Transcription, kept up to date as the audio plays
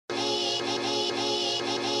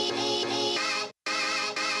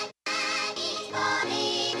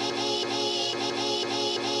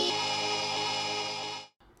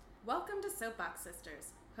Soapbox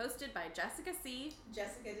Sisters, hosted by Jessica C.,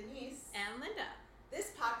 Jessica Denise, and Linda.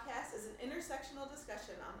 This podcast is an intersectional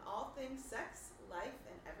discussion on all things sex, life,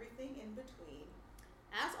 and everything in between.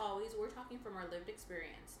 As always, we're talking from our lived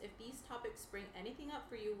experience. If these topics bring anything up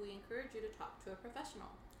for you, we encourage you to talk to a professional.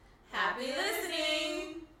 Happy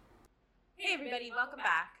listening! Hey everybody, welcome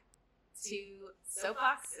back to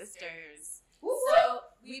Soapbox Sisters. Woo-hoo! So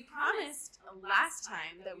we promised last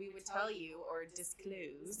time that we would tell you or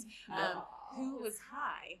disclose who was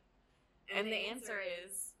high, and the answer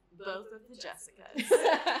is both of the Jessicas.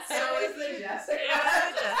 So it's the Jessica.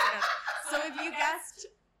 So if you guessed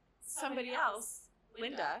somebody else,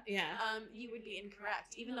 Linda, you would be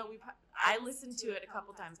incorrect. Even though I listened to it a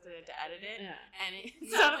couple times because I had to edit it, and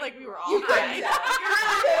it sounded like we were all You high.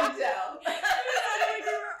 couldn't tell. It sounded like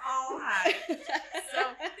we were all high. So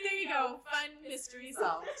there you go, fun mystery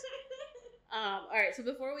solved. All right, so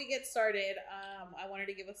before we get started, I wanted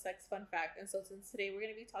to give a sex fun fact. And so since today we're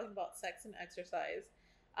going to be talking about sex and exercise,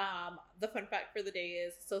 the fun fact for the day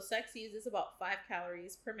is, so sex uses about 5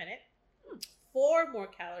 calories per minute, 4 more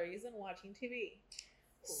calories than watching TV.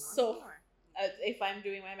 So if I'm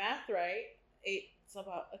doing my math right, it's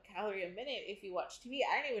about a calorie a minute if you watch TV.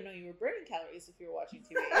 I didn't even know you were burning calories if you were watching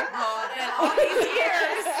TV. Then all these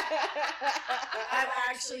years, I've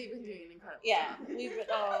actually been doing an incredible Yeah, job. we've been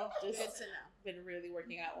all Good just to know. been really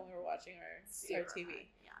working out when we were watching our Super TV. high,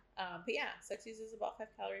 yeah. But yeah, sex uses about 5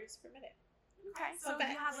 calories per minute. Okay, so if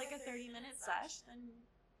you have like a 30-minute sesh, then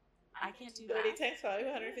I can't do that. 30 times 5,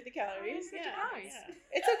 150 calories. 150 Yeah, calories.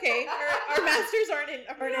 yeah. It's okay. Our masters aren't in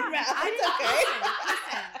math. I It's didn't okay.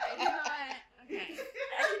 listen. I do not. Okay.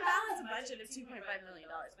 I can balance a budget of $2.5 million,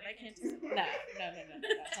 but I can't do something. No.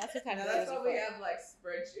 That's the kind No, of that's why we have like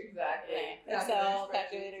spreadsheet, exactly. Yeah, Excel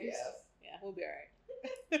calculators. Yes. Yeah, we'll be alright.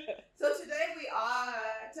 So today we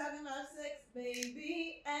are talking about sex,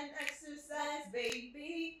 baby, and exercise,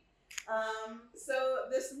 baby. So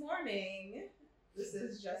this morning, this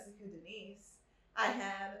is Jessica Denise. I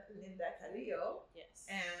have Linda Carrillo Yes.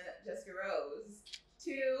 and Jessica Rose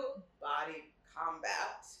to Body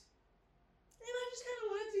Combat. And I just kind of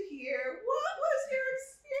wanted to hear, what was your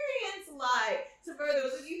experience like? So for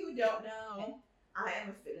those of you who don't know, I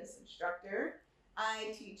am a fitness instructor.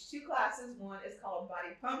 I teach 2 classes. One is called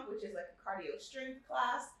Body Pump, which is like a cardio strength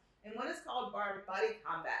class. And one is called Body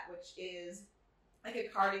Combat, which is like a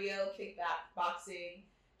cardio, kickback, boxing,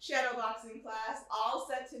 shadow boxing class, all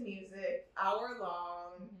set to music, hour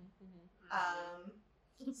long.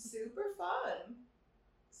 Super fun.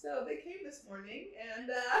 So they came this morning and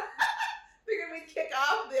figured we'd kick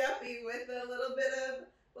off the epi with a little bit of,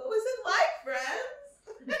 what was it like,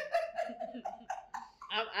 friends?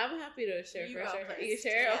 I'm happy to share You first. go Or first. You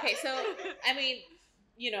share? Yeah. Okay, so I mean,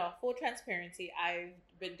 full transparency, I've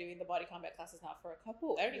been doing the body combat classes now for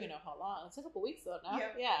I don't even know how long. It's a couple weeks though now.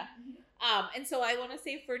 Yep. Yeah. And so I want to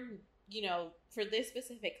say for this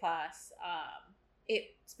specific class,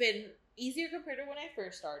 it's been easier compared to when I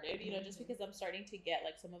first started, just because I'm starting to get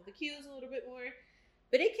like some of the cues a little bit more.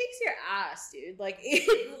 But it kicks your ass, dude. Like,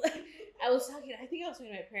 I was talking to my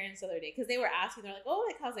parents the other day because they were asking, they're like, oh,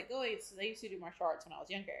 like, how's it going? So they used to do martial arts when I was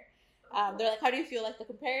younger. They're like, how do you feel like the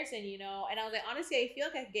comparison, And I was like, honestly, I feel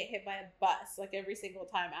like I get hit by a bus like every single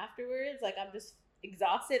time afterwards. Like, I'm just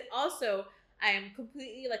exhausted. Also, I am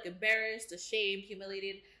completely like embarrassed, ashamed,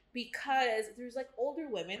 humiliated because there's like older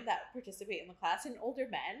women that participate in the class and older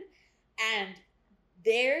men, and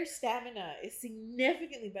their stamina is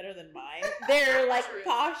significantly better than mine. Their like True.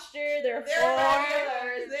 posture, their They're form.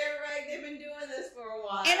 regulars. They're right. They've been doing this for a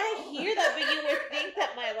while. And I hear that, but you would think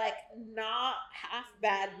that my like not half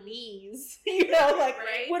bad knees,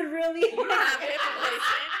 Right? would really You don't have hip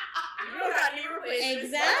replacement. You don't got knee replacement.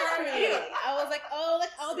 exactly. I was like, oh, like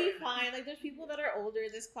I'll be fine. Like there's people that are older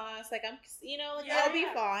in this class. Like I'm, I'll be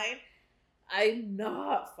fine. I'm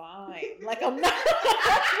not fine. Like I'm not.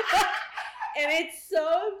 And it's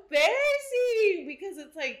so embarrassing because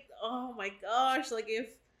it's like, oh my gosh, like if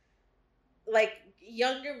like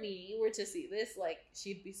younger me were to see this, like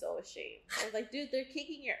she'd be so ashamed. I was like, dude, they're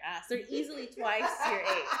kicking your ass. They're easily twice your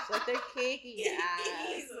age. Like they're kicking your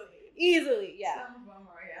ass. Easily, yeah. Some of them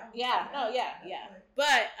are, Yeah, no, yeah.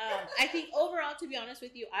 But I think overall, to be honest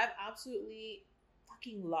with you, I've absolutely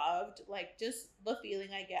fucking loved like just the feeling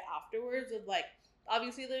I get afterwards of like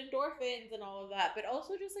obviously the endorphins and all of that, but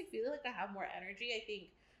also just like feeling like I have more energy. I think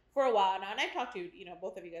for a while now, and I've talked to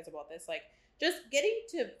both of you guys about this, like just getting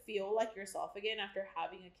to feel like yourself again after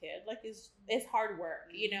having a kid, like is hard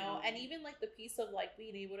work, and even like the piece of like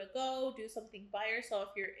being able to go do something by yourself,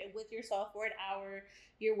 you're with yourself for an hour,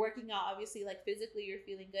 you're working out, obviously like physically you're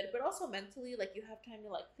feeling good, but also mentally like you have time to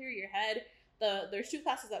like clear your head. there's 2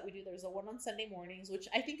 classes that we do. There's the one on Sunday mornings, which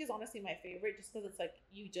I think is honestly my favorite, just because it's like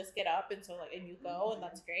you just get up and you go, and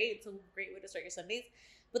that's great. It's a great way to start your Sundays.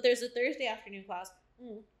 But there's a Thursday afternoon class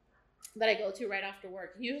that I go to right after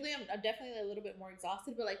work. Usually I'm definitely a little bit more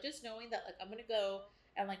exhausted, but like just knowing that like I'm gonna go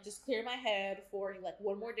and like just clear my head for like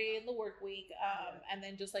one more day in the work week, and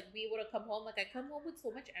then just like be able to come home. Like I come home with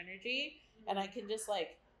so much energy, and I can just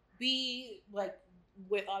like be like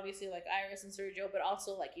with obviously like Iris and Sergio, but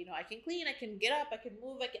also like, you know, I can clean, I can get up, I can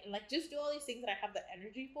move, I can like just do all these things that I have the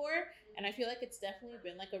energy for. And I feel like it's definitely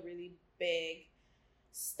been like a really big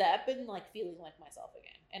step in like feeling like myself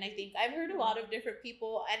again. And I think I've heard a lot of different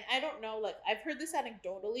people, and I don't know, like I've heard this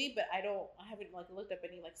anecdotally, but I haven't like looked up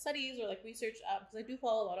any like studies or like research, because I do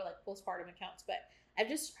follow a lot of like postpartum accounts, but I've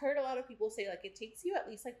just heard a lot of people say like it takes you at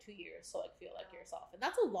least like 2 years to like feel like yourself, and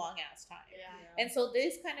that's a long ass time. And so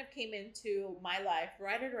this kind of came into my life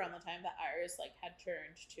right at around the time that Iris like had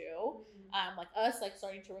turned 2, like us like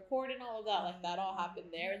starting to record and all of that, like that all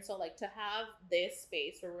happened there. And so like to have this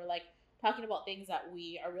space where we're like talking about things that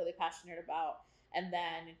we are really passionate about, and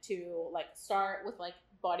then to like start with like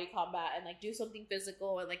body combat and like do something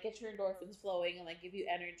physical and like get your endorphins flowing and like give you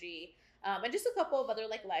energy. And just a couple of other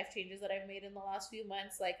like life changes that I've made in the last few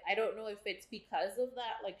months. Like I don't know if it's because of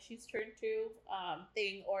that like she's turned 2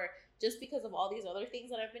 thing, or just because of all these other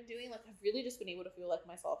things that I've been doing. Like I've really just been able to feel like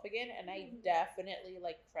myself again, and I definitely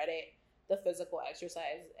like credit the physical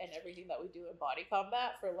exercise and everything that we do in body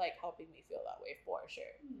combat for like helping me feel that way for sure.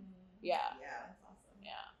 Yeah, that's awesome.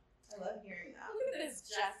 Yeah, I love hearing that. Look at this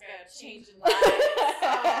Jessica changing lives.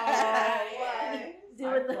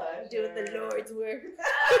 Doing the Lord's work.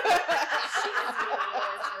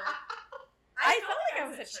 I felt like I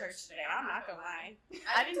was at church today. I'm not gonna lie.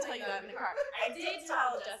 I didn't tell you that in the car. I did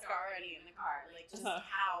tell Jessica already in the car, like just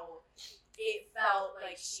how it felt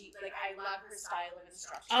like I love her style of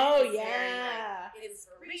instruction. Oh it's yeah. Very, like,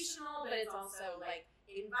 inspirational, but it's also like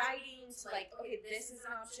inviting to like, okay, this is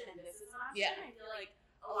an option and this is an option. Yeah. I feel like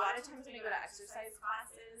a lot of times when I go to exercise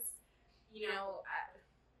classes, you know,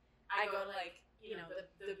 I go to like, you know,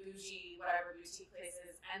 the bougie, whatever boutique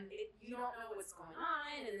places, and you don't know what's going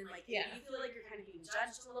on, and then like you feel like you're kind of being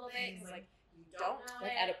judged a little bit because like you don't know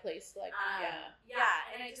like it. at a place like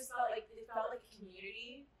and I just felt like it felt like a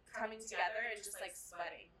community coming together and just like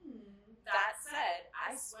sweating. That said,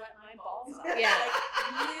 I sweat my balls off. Yeah.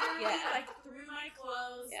 Like literally like through my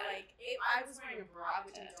clothes. Like I was wearing a bra,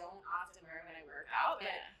 which I don't often wear when I work out,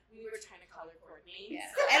 but we were trying to color coordinate. Yeah.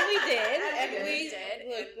 So. And we did. And we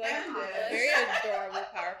did. Looked like very adorable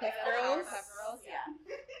Powerpuff Girls. Powerpuff Girls, yeah.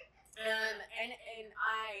 And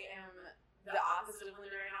I am the opposite of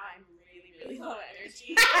Linda right now. I'm really, really low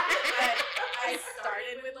energy. But I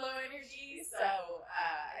started with low energy, so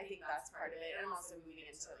I think that's part of it. And I'm also moving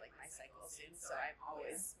into like my cycle soon, so I'm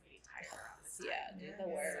always pretty tired around this time. Yeah, the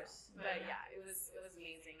worst. But yeah, it was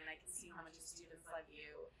amazing, and I can see how much your students love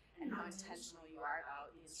you and how intentional you are about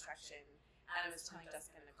the instruction. And I was telling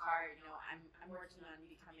Jessica in the car, you know, I'm working on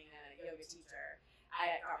becoming a yoga teacher.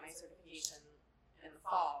 I got my certification in the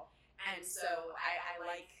fall, and so I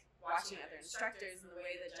like watching other instructors and the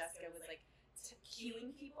way that Jessica was like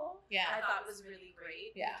cueing people. Yeah, I thought was really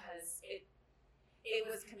great. Yeah, because it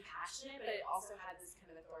was compassionate, but it also had this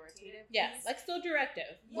kind of authoritative. Yeah, piece. like still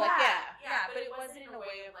directive. Yeah, like but it wasn't in a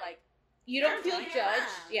way of like. You don't feel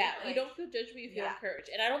judged. Yeah, like, you don't feel judged, but you feel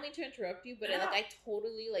encouraged. And I don't mean to interrupt you, but I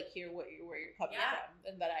totally like hear where you're coming from,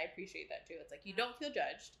 and that I appreciate that too. It's like you don't feel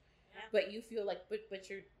judged, but you feel like, but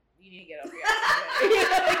you need to get off your ass.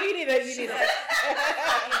 you need to. Yeah.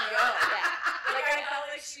 Like I felt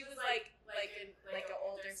like she was like an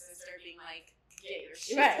older sister being like, get your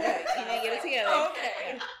shit. Right. You need to get it together.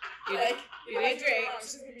 Okay. You're doing great.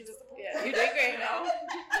 You're doing great. No.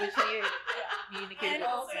 But you need to keep And it.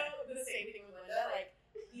 also the same thing with Linda, like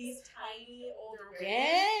these tiny older women.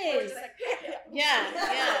 Yes. Who are just like, Yeah. And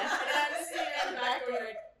I'm just sitting in the back going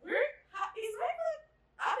like, is my like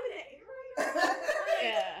up in the air right now?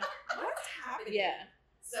 Yeah. What's happening? Yeah.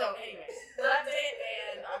 So anyway, loved it,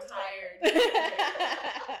 and I'm tired.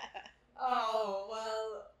 Oh,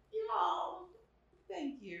 well, y'all,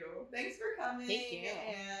 thank you. Thanks for coming. Thank you.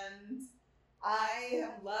 And I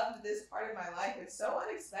have loved this part of my life. It's so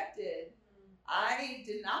unexpected. I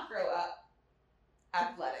did not grow up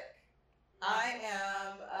athletic. I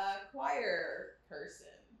am a choir person.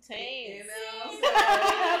 Same. You know?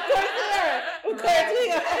 Of course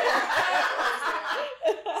we are.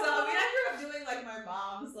 So I mean, I grew up doing like my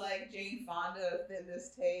mom's like Jane Fonda fitness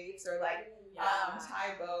tapes, or like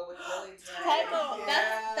Tybo with Billy Joel. Tybo.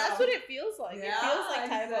 That's what it feels like. Yeah, it feels like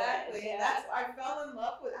Tybo. Exactly. Yeah. That's I fell in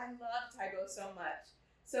love with. I love Tybo so much.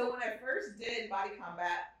 So when I first did body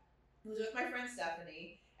combat, was with my friend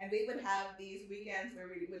Stephanie, and we would have these weekends where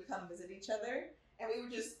we would come visit each other, and we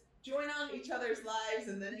would just join on each other's lives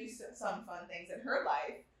and then do some fun things. And her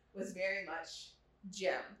life was very much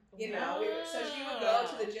gym. You know, so she would go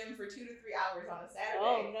to the gym for 2 to 3 hours on a Saturday.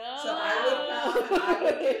 Oh no! So I would come and I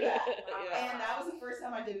would do that. And that was the first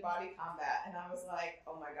time I did body combat, and I was like,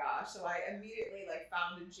 oh my gosh. So I immediately like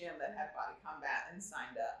found a gym that had body combat and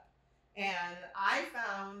signed up. And I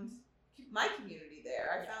found my community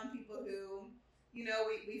there. I found people who, you know,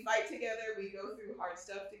 we fight together, we go through hard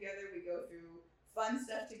stuff together, we go through fun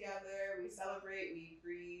stuff together, we celebrate, we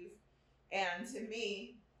grieve. And to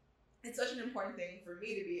me, it's such an important thing for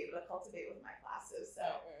me to be able to cultivate with my classes. So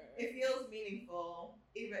it feels meaningful.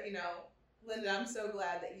 Even, you know, Linda, I'm so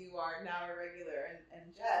glad that you are now a regular,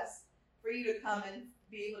 and Jess, for you to come and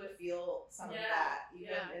be able to feel some of that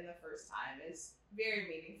even in the first time is very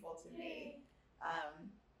meaningful to me.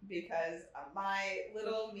 Because my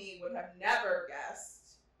little me would have never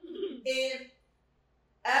guessed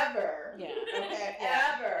ever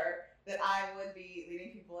that I would be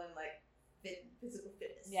leading people in like physical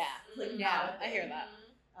fitness. I hear that.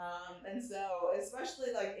 And so,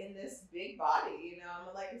 especially like in this big body, you know,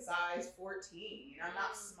 I'm like a size 14. You know, I'm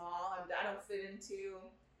not small. I don't fit into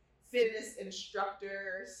fitness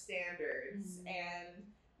instructor standards. And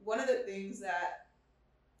one of the things that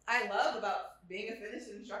I love about being a fitness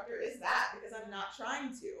instructor is that, because I'm not trying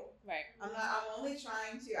to. Right. I'm only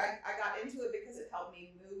trying to. I got into it because it helped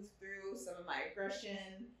me move through some of my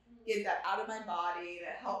aggression, get that out of my body, and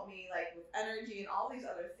it helped me like with energy and all these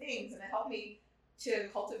other things, and it helped me to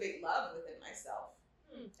cultivate love within myself.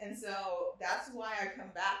 And so that's why I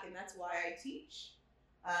come back, and that's why I teach.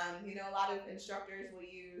 You know, a lot of instructors will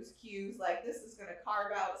use cues like, this is going to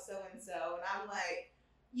carve out so-and-so, and I'm like,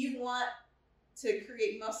 you want to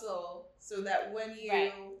create muscle so that when you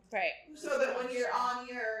so that when you're on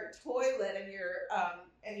your toilet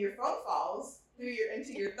and your phone falls through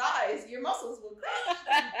into your thighs, your muscles will crush.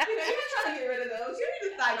 You know, you're not trying to get rid of those. You don't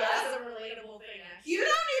need a thigh gap. That's a relatable thing, actually. You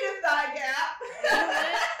don't need a thigh gap.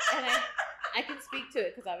 And I can speak to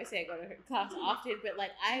it because obviously I go to her class often, but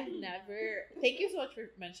like I've never, thank you so much for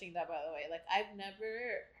mentioning that, by the way. Like I've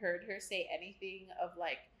never heard her say anything of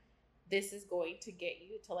like, this is going to get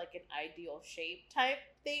you to like an ideal shape type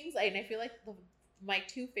things. And I feel like my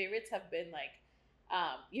two favorites have been like,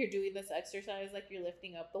 you're doing this exercise, like you're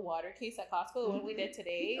lifting up the water case at Costco, the one we did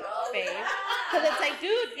today, fave. Because it's like,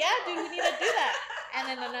 dude, we need to do that. And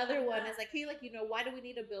then another one is like, hey, like, you know, why do we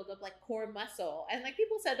need to build up like core muscle? And like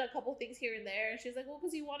people said a couple things here and there, and she's like, well,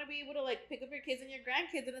 because you want to be able to like pick up your kids and your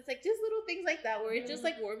grandkids, and it's like just little things like that where it just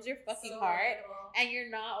like warms your fucking heart, and you're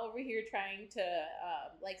not over here trying to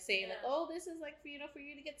like say like, oh, this is like for, you know, for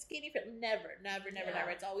you to get skinny. Never.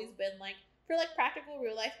 It's always been like for like practical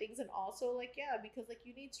real life things, and also like because like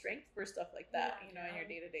you need strength for stuff like that, you know, in your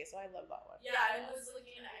day to day. So I love that one. I was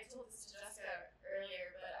looking at, I told this to Jessica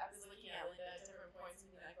earlier, but I was looking at Linda at different points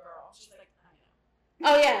and being like, girl, she's like, I know.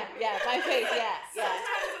 Oh yeah, my face,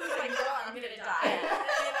 Sometimes it was like, girl, I'm gonna die. And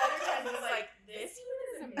then other times it was like, this human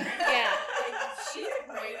is amazing. Like, she's a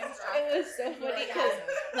great instructor. It was so funny because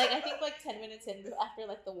like I think like 10 minutes in after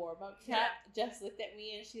like the warm up chat, Jess looked at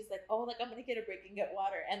me and she's like, oh, like I'm gonna get a break and get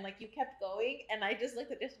water, and like you kept going, and I just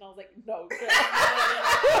looked at this and I was like, no, girl.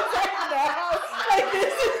 Like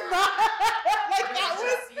this is not like that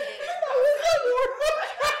was the warm up.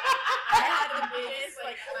 I had the biggest,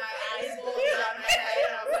 like, my eyes bulged out of my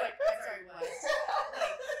head, and I was like, I'm sorry, what? Like, this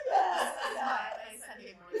is not a nice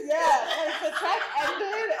Sunday morning. Like the track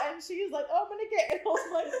ended, and she's like, oh, I'm gonna get it. I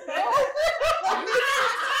was like, no.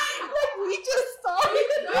 Like, we just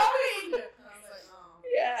started going. I was like, oh.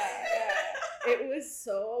 It was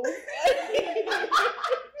so funny.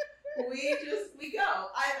 We go.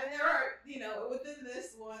 And there are, you know, within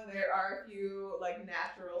this one, there are a few like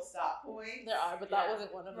natural stop points. There are, but that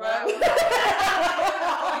wasn't one of them. Right. You were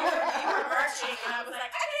marching, and I was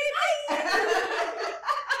like,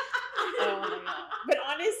 oh my god! But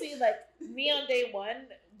honestly, like me on day one,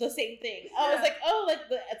 the same thing. I was like, oh, like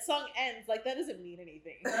the song ends, like that doesn't mean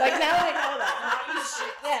anything. Like now I know that.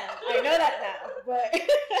 I know that now. But the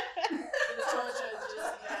torture is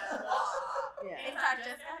just In fact,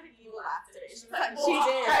 Jessica had an evil laugh today. She was like, she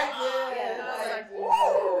did. I did. And I was like,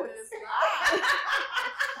 whoa, this laugh.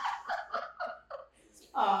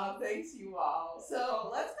 Oh, thanks you all. So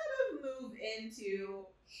let's kind of move into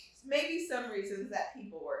maybe some reasons that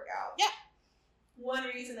people work out. Yeah. One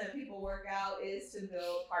reason that people work out is to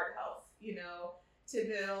build heart health, you know, to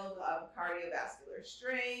build cardiovascular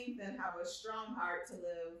strength and have a strong heart to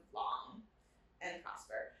live long and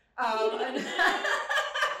prosper.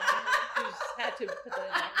 had to put that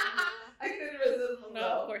in there. I couldn't resist myself.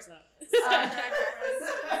 No, of course not.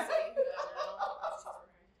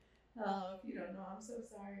 Oh, if you don't know, I'm so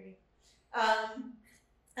sorry.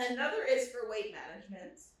 Another is for weight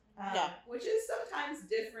management, which is sometimes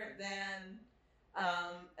different than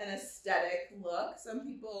an aesthetic look. Some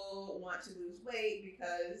people want to lose weight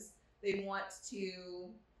because they want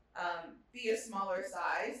to be a smaller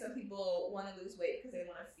size. Some people want to lose weight because they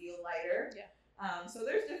want to feel lighter. Yeah. So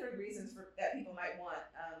there's different reasons that people might want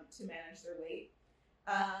to manage their weight.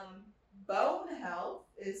 Bone health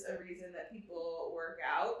is a reason that people work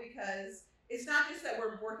out, because it's not just that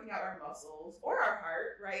we're working out our muscles or our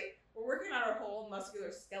heart, right? We're working on our whole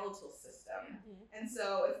muscular skeletal system. And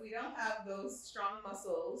so if we don't have those strong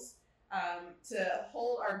muscles to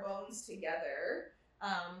hold our bones together,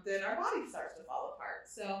 then our body starts to fall apart.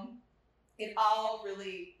 So it all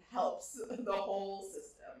really helps the whole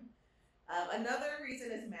system. Another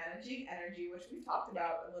reason is managing energy, which we've talked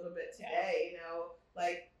about a little bit today,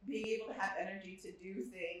 like being able to have energy to do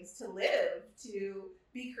things, to live, to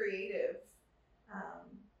be creative.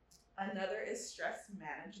 Another is stress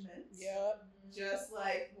management. Yep. Just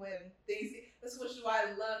like when things, this is why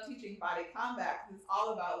I love teaching body combat, because it's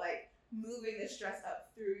all about like moving the stress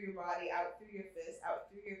up through your body, out through your fists, out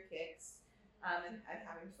through your kicks, and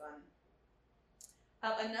having fun.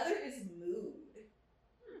 Another is mood.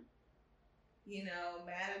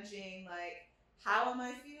 Managing like, how am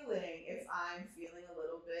I feeling? If I'm feeling a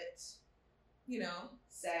little bit,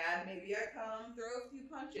 sad, maybe I come throw a few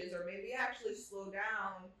punches, or maybe actually slow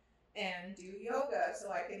down and do yoga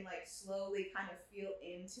so I can like slowly kind of feel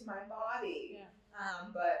into my body. Yeah.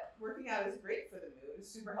 But working out is great for the mood. It's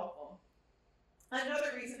super helpful.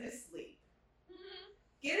 Another reason is sleep.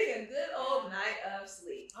 Getting a good old night of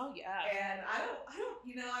sleep. Oh yeah. And I don't,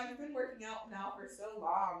 I've been working out now for so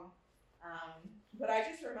long. But I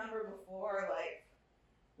just remember before, like,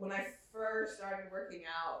 when I first started working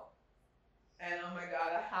out, and oh my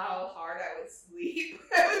God, how hard I would sleep.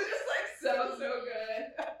 It was just like so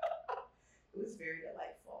good. It was very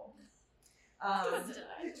delightful.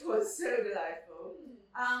 It was so delightful.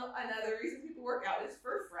 Another reason people work out is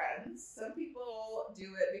for friends. Some people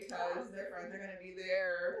do it because their friends are going to be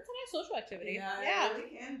there. It's a nice social activity. Yeah, it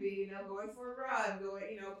really can be. Going for a run,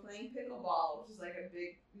 playing pickleball, which is like a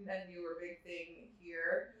newer big thing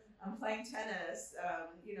here. Playing tennis,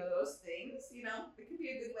 those things. It can be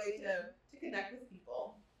a good way to connect with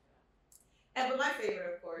people. But my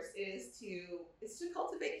favorite, of course, is to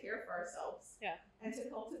cultivate care for ourselves. Yeah. And to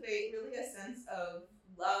cultivate really a sense of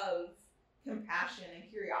love, compassion, and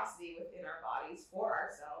curiosity within our bodies for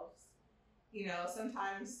ourselves.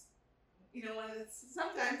 Sometimes,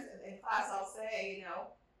 sometimes in class I'll say,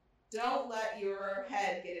 don't let your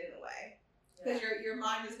head get in the way, because your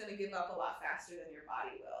mind is going to give up a lot faster than your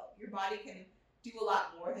body will. Your body can do a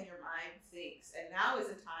lot more than your mind thinks, and now is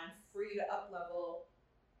a time for you to up-level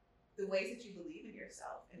the ways that you believe in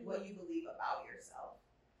yourself and what you believe about yourself.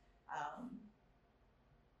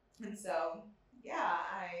 And so, yeah,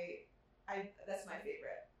 I that's my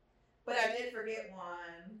favorite. But I did forget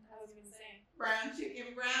one. I was going to say. Brown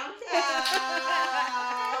chicken, brown cow.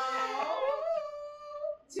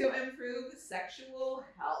 To improve sexual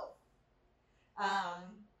health.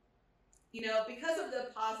 Because of the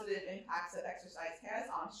positive impacts that exercise has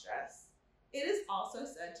on stress, it is also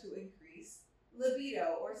said to increase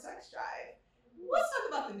libido or sex drive. Let's talk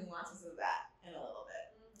about the nuances of that in a little bit.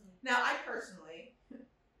 Now, I personally,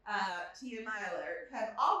 TMI alert,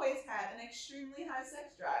 have always had an extremely high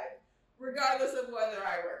sex drive, regardless of whether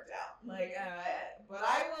I worked out. But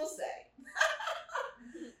I will say,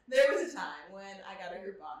 there was a time when I got a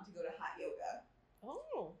Groupon to go to hot yoga.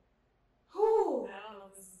 Oh. Whew. I don't know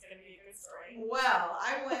if this is going to be a good story. Well,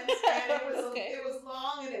 I went, and it was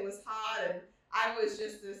long, and it was hot, and I was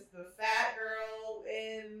just the fat girl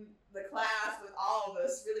in the class with all of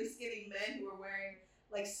us really skinny men who were wearing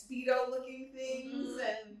like Speedo looking things.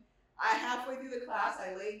 And halfway through the class,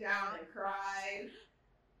 I laid down and cried.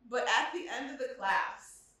 But at the end of the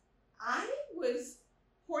class, I was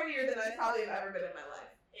hornier than I probably have ever been in my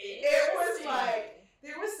life. It was like,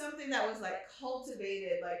 there was something that was like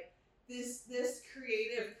cultivated, like this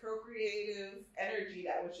creative, procreative energy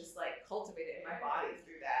that was just like cultivated in my body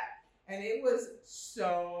through that. And it was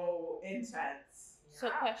so intense. So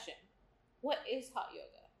question, what is hot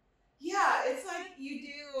yoga? Yeah, it's like you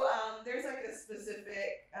do, there's like a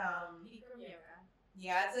specific, Bikram yoga.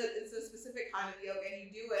 Yeah, it's a specific kind of yoga, and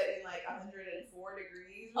you do it in like 104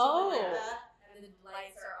 degrees or something like that. And the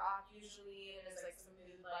lights are off usually, and there's like some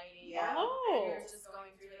mood lighting. Yeah. And you're just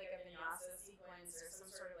going through like a vinyasa sequence or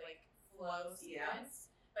some sort of like flow sequence.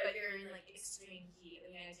 but you're in like extreme heat,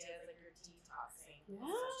 and the idea is like you're detoxing.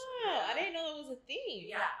 Wow, I didn't know that was a thing.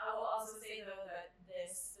 Yeah, I will also say though that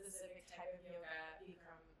this specific type of yoga,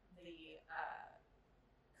 Bikram, the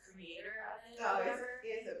creator of it,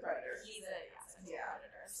 he's a predator. He's a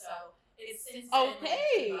predator. So it's since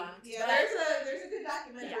okay. Yeah, there's a good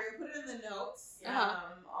documentary. I put it in the notes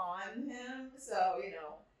on him. So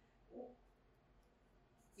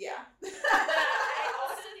yeah. I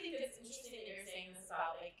also think it's interesting that you're saying this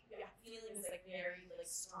about like feeling this like very like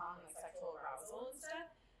strong like sexual arousal and stuff.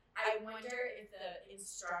 I wonder if the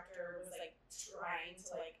instructor was like trying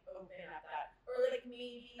to like open up that, or like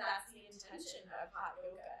maybe that's the intention of hot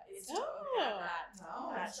yoga is to open up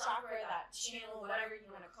that chakra, that channel, whatever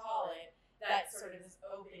you want to call it, that sort of is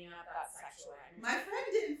opening up that sexual energy. My friend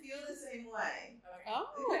didn't feel the same way. Okay.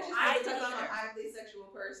 Oh, Because I'm a highly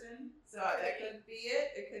sexual person, so that could be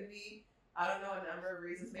it. It could be, I don't know, a number of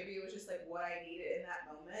reasons. Maybe it was just like what I needed in that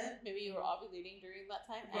moment. Maybe you were ovulating during that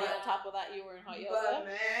time, and on top of that, you were in hot yoga. But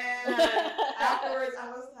man, afterwards, I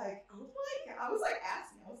was like, oh my god! I was like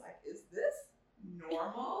asking, I was like, is this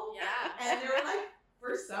normal? Yeah. And they were like,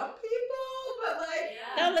 for some people, but like,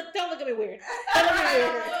 Don't look at me weird. Don't look at me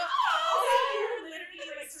weird. You're literally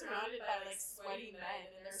like surrounded by like sweaty men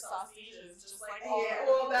and their sausages just like all yeah.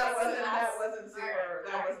 Well, that wasn't super.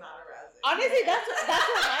 That was not arousing. Honestly, that's what my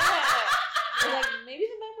mind was. Like maybe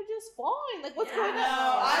the men were just fine. Like what's going on?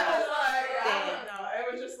 I was like, I don't know. It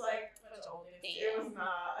was just like, it was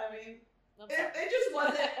not. I mean, it just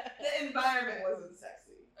wasn't. The environment wasn't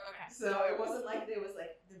sexy. Okay. So it wasn't like there was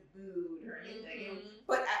like the mood or anything.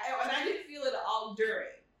 But I didn't feel it all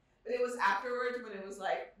during. But it was afterwards when it was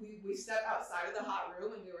like we stepped outside of the hot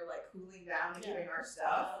room and we were like cooling down and doing our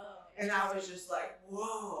stuff. And I was just like,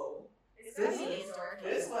 whoa. This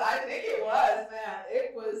was, I think it was, man.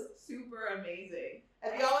 It was super amazing.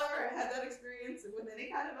 Have y'all ever had that experience with any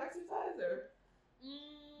kind of exercise or?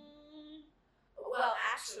 Well,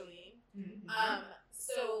 actually,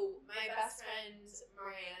 so my best friend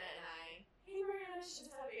Mariana and I. Hey Mariana, she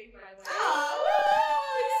just had a baby by the way.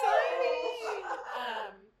 Oh,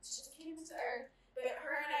 exciting! She just came into Earth. But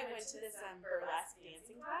her and I went to this burlesque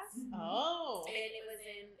dancing class. Oh. And it was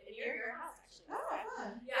near your house actually. Oh,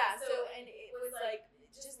 fun. Yeah, so and it was like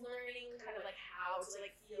just learning kind of like how to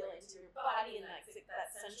like feel into your body and like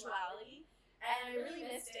that sensuality. And I really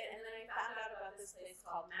missed it. And then I found out about this place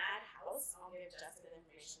called Mad House. I'll give Jessica the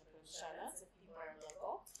information in the show notes if people are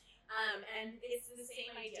local. And it's the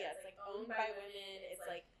same idea. It's like owned by women. It's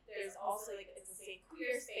like there's also like it's the same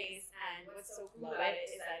queer space. And what's so cool about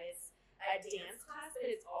it is that it's a dance class,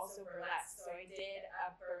 but it's also burlesque. So I did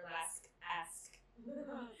a burlesque-esque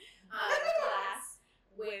class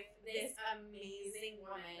with this amazing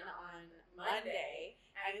woman on Monday,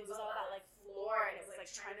 and it was all about like floor, and it was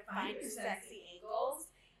like trying to find your sexy angles.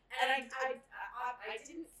 And I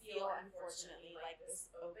didn't feel, unfortunately, like this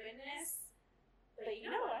openness. But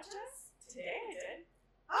you know what, Jess? Today I did.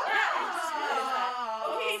 Oh.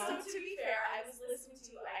 Yeah, okay, so to be fair, I just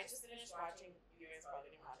finished watching. You guys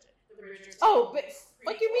probably didn't watch it. The Bridgerton. Oh, but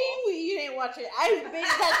what you mean you didn't watch it? I binged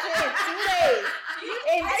that shit in 2 days.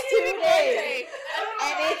 In 2 days.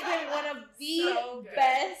 And it's been one of the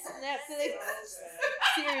best Netflix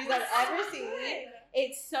series I've ever seen.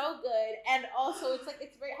 It's so good, and also it's like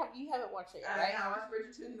it's very. You haven't watched it yet, right? I watched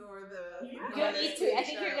Bridgerton nor the. You need to. I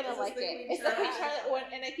think you're gonna like it. It's the Queen Charlotte one,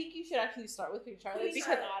 and I think you should actually start with Queen Charlotte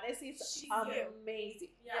because honestly, it's amazing.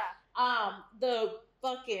 Yeah. The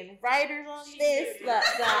fucking writers on this, the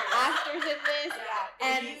actors in this,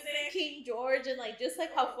 and King George, and like just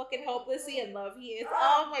like how fucking hopelessly in love he is.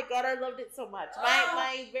 Oh my god, I loved it so much.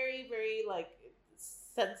 My very very like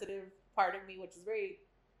sensitive part of me, which is very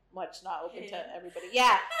much not open to everybody.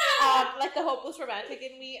 Yeah. Like the hopeless romantic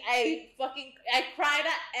in me, I cried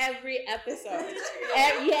at every episode.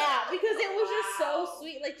 And yeah, because it was just so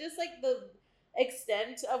sweet. Like just like the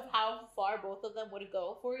extent of how far both of them would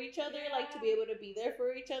go for each other, like to be able to be there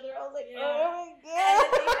for each other. I was like, oh my god.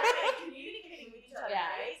 And they were like communicating with each other,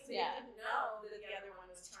 right? So yeah. They didn't know that the other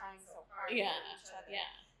one was trying so hard to Yeah. with each other. Yeah.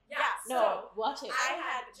 Yeah, No, watch it. I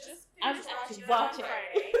had just I'm finished watch watching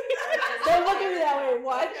it. it on Friday. Don't look at me that way.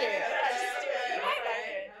 Watch it.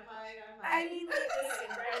 I mean, like,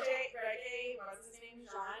 listen, Reggae, what's his name?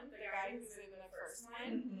 John, the guy who's in the first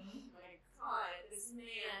one. Oh my god, this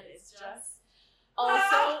man is just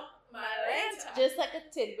Also, my Atlanta. just like a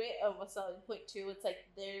tidbit of a selling point too, it's like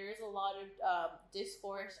there's a lot of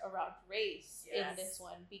discourse around race in this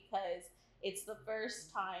one because it's the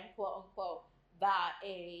first time, quote unquote, that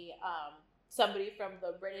a somebody from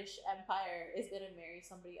the British Empire is gonna marry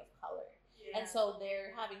somebody of color. And so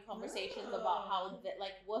they're having conversations about how that,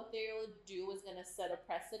 like, what they'll do is gonna set a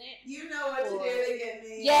precedent. You know what to do to get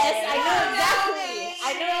me. Yes, I know exactly.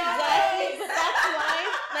 I know exactly. But that's why,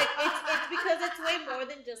 like, it's because it's way more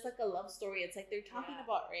than just like a love story. It's like they're talking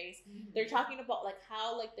about race. They're talking about like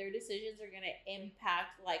how like their decisions are gonna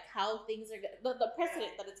impact like how things are the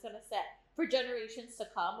precedent that it's gonna set for generations to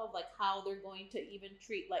come of like how they're going to even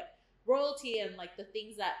treat like royalty and like the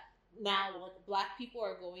things that now like Black people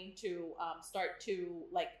are going to start to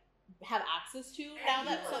like have access to now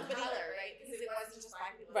that somebody color, right? Because it wasn't just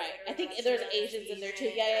Black people. Right. Like, I think there's Asians in there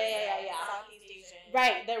too. Yeah. Southeast Asian.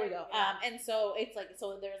 Right, there we go. And so it's like,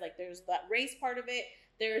 so there's that race part of it.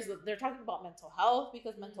 They're talking about mental health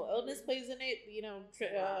because mental illness plays in it. You know,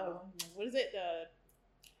 what is it?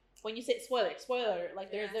 When you say spoiler, like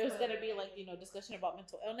there's gonna be like, you know, discussion about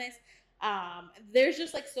mental illness. There's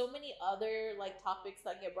just like so many other like topics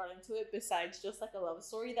that get brought into it besides just like a love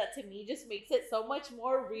story that to me just makes it so much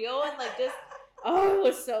more real and like just it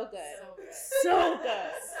was so good. So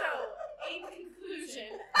good. So in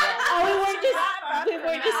conclusion, we weren't just talking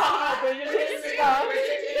about Bridgerton stuff.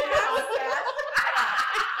 You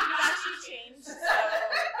actually changed. So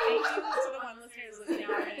thank you to the one listener who's listening.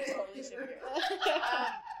 I'm gonna totally shift it.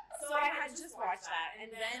 So I had just watched that, and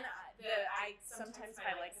then I sometimes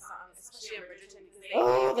like a song, especially in Bridgerton, because they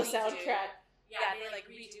the soundtrack. Yeah, they like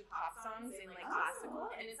redo pop songs in like classical,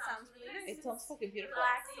 and it sounds really nice. It sounds fucking beautiful.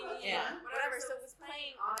 Relaxing, Yeah. whatever. So it was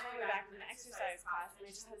playing on my way back from the exercise class, and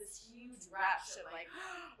it just had this huge rush of like,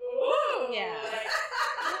 ooh, Yeah. like,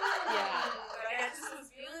 like I just was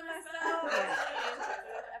feeling myself.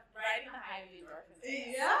 Riding the high of the endorphins.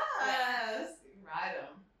 Yes. Ride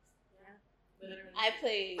them. Yeah. Literally. I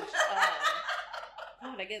played.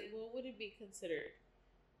 I guess what would it be considered?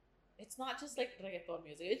 It's not just like reggaeton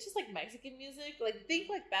music. It's just like Mexican music. Like think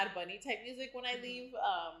like Bad Bunny type music when I leave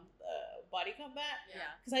Body Combat.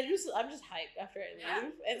 Yeah. Because I'm just hyped after I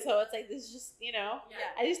leave, and so it's like this is just, you know.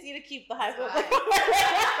 Yeah. I just need to keep the hype up.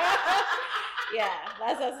 Yeah,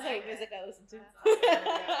 that's the type of music I listen to.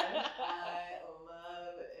 I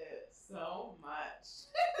love it so much.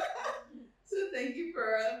 So thank you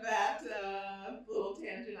for that little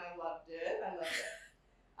tangent. I loved it.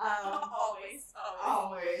 Always.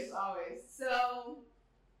 So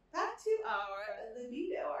back to our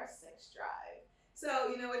libido, our sex drive. So,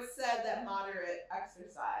 you know, it's said that moderate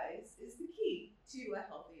exercise is the key to a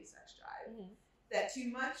healthy sex drive. Mm-hmm. That too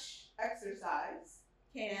much exercise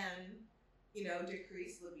can, you know,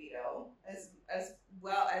 decrease libido as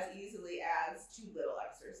well as easily as too little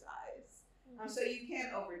exercise. So you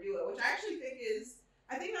can't overdo it, which I actually think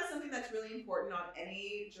that's something that's really important on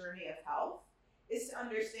any journey of health, is to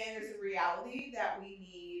understand there's a reality that we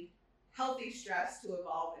need healthy stress to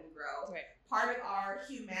evolve and grow. Right. Part of our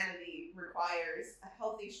humanity requires a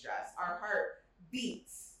healthy stress. Our heart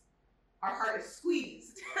beats. Our heart is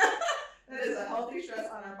squeezed. That is a healthy stress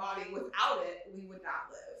on our body. Without it, we would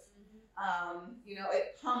not live. You know,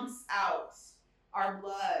 it pumps out our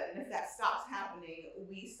blood, and if that stops happening,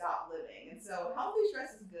 we stop living. And so healthy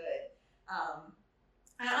stress is good.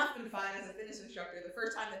 I often find as a fitness instructor, the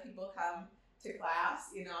first time that people come to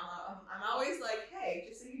class, you know, I'm always like, hey,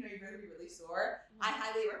 just so you know, you're going to be really sore. I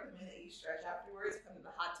highly recommend that you stretch afterwards. Come to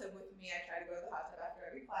the hot tub with me. I try to go to the hot tub after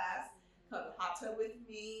every class. Come to the hot tub with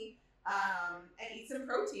me. And eat some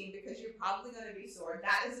protein because you're probably going to be sore.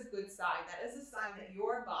 That is a good sign. That is a sign that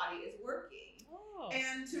your body is working.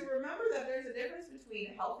 And to remember that there's a difference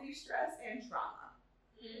between healthy stress and trauma.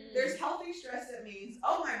 There's healthy stress that means,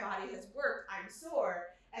 oh, my body has worked, I'm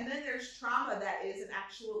sore. And then there's trauma that is an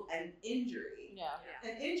injury. Yeah.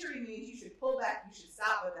 An injury means you should pull back, you should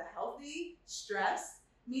stop. With a healthy stress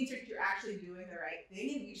means that you're actually doing the right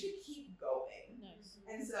thing and you should keep going. Nice.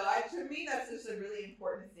 And so to me, that's just a really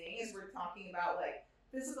important thing as we're talking about like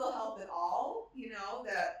physical health at all, you know,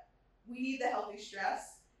 that we need the healthy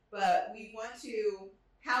stress, but we want to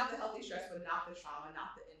have the healthy stress, but not the trauma,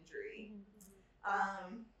 not the injury.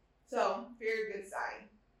 So very good sign.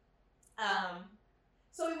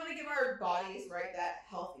 So we want to give our bodies, right, that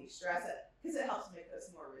healthy stress because it helps make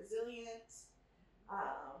us more resilient.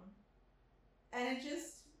 And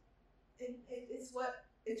it's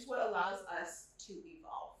what allows us to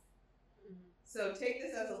evolve. So take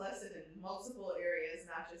this as a lesson in multiple areas,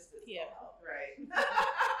 not just physical health, right?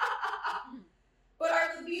 But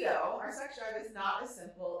our libido, our sex drive, is not as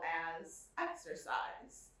simple as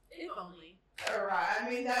exercise. If only. All right. I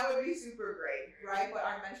mean, that would be super great, right? But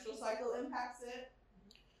our menstrual cycle impacts it.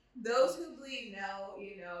 Those who bleed know,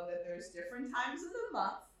 you know, that there's different times of the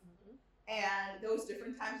month. And those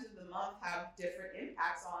different times of the month have different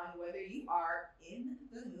impacts on whether you are in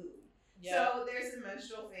the mood. So there's the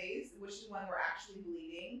menstrual phase, which is when we're actually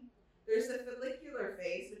bleeding. There's the follicular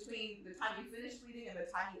phase between the time you finish bleeding and the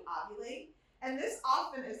time you ovulate. And this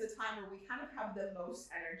often is the time where we kind of have the most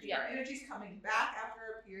energy. Our energy's coming back after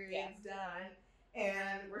our period's done,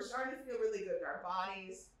 and we're starting to feel really good in our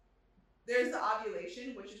bodies. There's the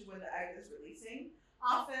ovulation, which is when the egg is releasing.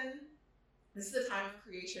 Often, this is the time of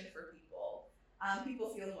creation for people. People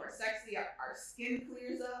feel more sexy. Our skin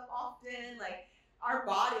clears up often. Like, our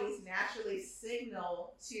bodies naturally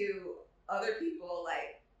signal to other people,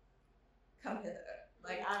 like, come hither.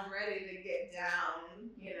 Like, I'm ready to get down,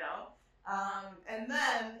 you know. And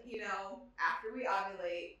then, you know, after we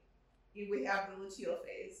ovulate, we have the luteal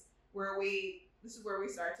phase, where this is where we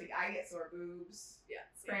start to, I get sore boobs,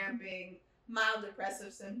 cramping, mild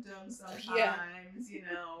depressive symptoms sometimes, you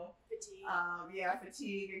know. Fatigue.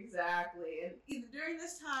 Fatigue, exactly. And either during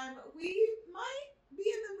this time, we might be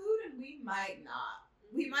in the mood and we might not.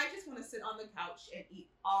 We might just want to sit on the couch and eat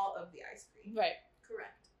all of the ice cream. Right.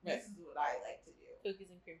 Correct. This is what I like to do. Cookies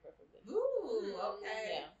and cream preferably. Ooh,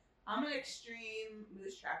 okay. Yeah. I'm an extreme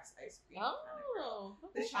Moose Tracks ice cream Oh, kind of girl.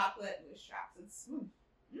 okay. The chocolate Moose Tracks. It's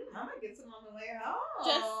I might get some on the way home.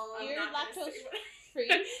 Just I'm you're not gonna lactose say what- free.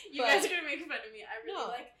 You guys are gonna make fun of me. I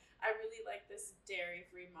really like this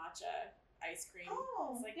dairy-free matcha ice cream.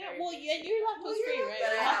 Oh, It's like Yeah, very well, basic. you're lactose free, right?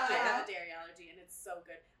 But I Yeah. have a dairy allergy, and it's so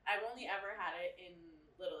good. I've only ever had it in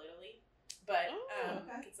Little Italy, but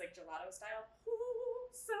okay. it's like gelato style. Ooh,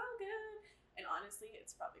 so good. And honestly,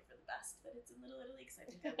 it's probably for the best that it's in Little Italy, because I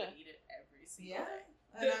think I would eat it every single day.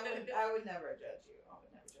 And I would never judge you. I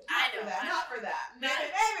would never judge you. I know, I Not for that. Not-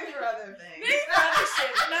 Maybe for other things. Maybe for other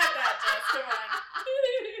shit, but not that, Jess. Come on.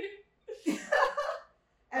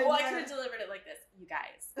 And Well, I then- could have delivered it like this. You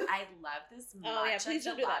guys, I love this matcha Oh yeah, please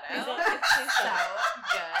don't do that. Please gelato. don't. Please So don't.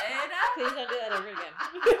 good. Please don't do that ever again.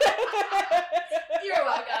 You're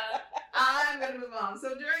welcome. I'm gonna move on.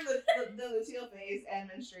 So during the luteal phase and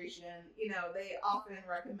menstruation, you know, they often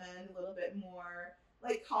recommend a little bit more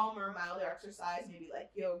like calmer, milder exercise, maybe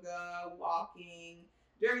like yoga, walking.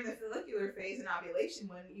 During the follicular phase and ovulation,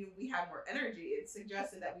 when we have more energy, it's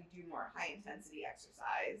suggested that we do more high intensity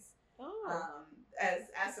exercise.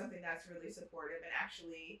 As something that's really supportive and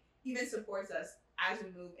actually even supports us as we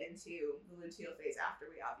move into the luteal phase after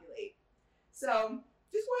we ovulate. So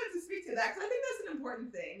just wanted to speak to that because I think that's an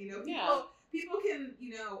important thing. You know, people can,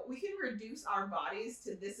 you know, we can reduce our bodies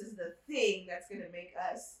to this is the thing that's going to make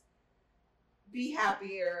us be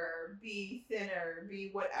happier, be thinner, be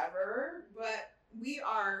whatever, but we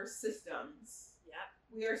are systems. Yeah.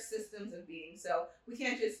 We are systems of being. So we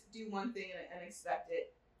can't just do one thing and expect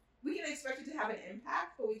it. We can expect it to have an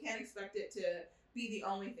impact, but we can't expect it to be the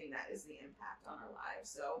only thing that is the impact on our lives.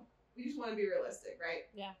 So we just want to be realistic, right?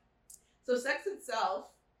 Yeah. So sex itself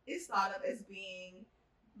is thought of as being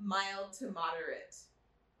mild to moderate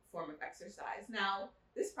form of exercise. Now,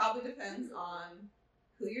 this probably depends on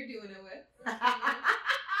who you're doing it with.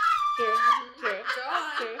 True. Go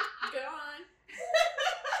on. True. Go on.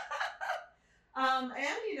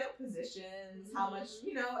 And, you know, positions, how much,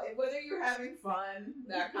 you know, whether you're having fun,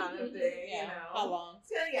 that kind of thing, Yeah. you know. How long?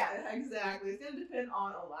 Exactly. It's going to depend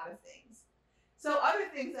on a lot of things. So other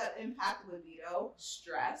things that impact libido,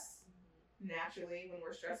 stress, naturally, when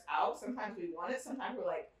we're stressed out, sometimes we want it, sometimes we're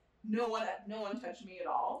like, no one touched me at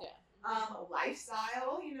all. Yeah.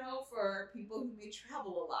 Lifestyle, you know, for people who may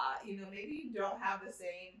travel a lot, you know, maybe you don't have the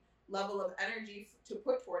same level of energy to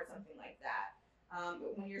put towards something like that.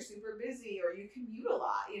 But when you're super busy or you commute a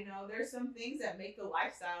lot, you know, there's some things that make the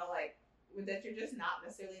lifestyle like that you're just not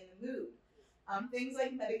necessarily in the mood. Things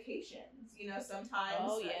like medications, you know,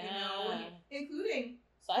 sometimes, you know, including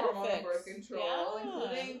Side hormone effects. birth control, Yeah.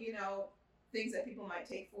 including, you know, things that people might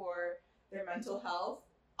take for their mental health,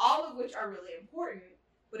 all of which are really important.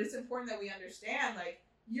 But it's important that we understand, like,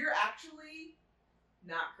 you're actually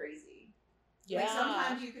not crazy. Yeah. Like,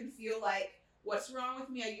 sometimes you can feel like, what's wrong with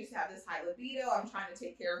me? I used to have this high libido. I'm trying to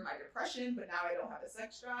take care of my depression, but now I don't have a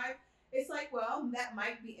sex drive. It's like, well, that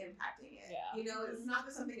might be impacting it. Yeah. You know, it's not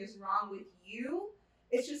that something is wrong with you.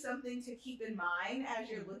 It's just something to keep in mind as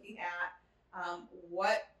you're looking at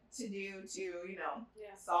what to do to, you know,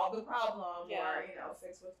 solve the problem or, you know,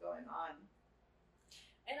 fix what's going on.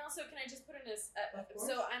 And also, can I just put in this? Of course.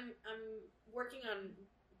 So I'm working on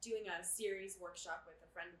doing a series workshop with a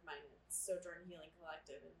friend of mine at Sojourn Healing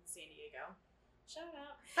Collective in San Diego. Shout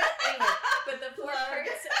out. Anyway, but the four-part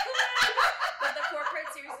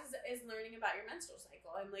series is learning about your menstrual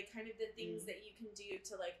cycle and like kind of the things that you can do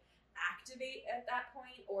to like activate at that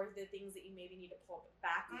point, or the things that you maybe need to pull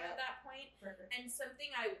back on at that point. Perfect. And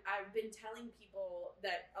something I've been telling people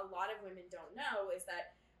that a lot of women don't know is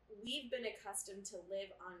that we've been accustomed to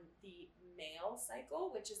live on the male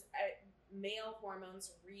cycle, which is male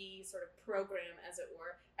hormones sort of program, as it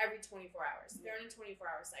were, every 24 hours. They're in a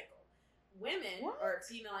 24-hour cycle. Women, or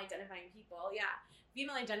female identifying people,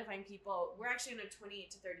 we're actually in a 28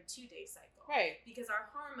 to 32 day cycle. Right. Because our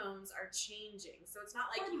hormones are changing. So it's not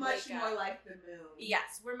like we're much more like the moon.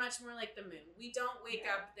 Yes, we're much more like the moon. We don't wake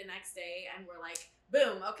up the next day and we're like,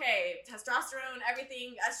 boom, okay, testosterone,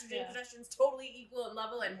 everything, estrogen, progesterone's totally equal in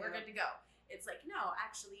level and we're good to go. It's like, no,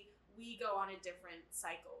 actually, we go on a different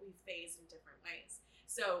cycle. We phase in different ways.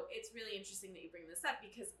 So it's really interesting that you bring this up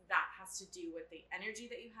because that has to do with the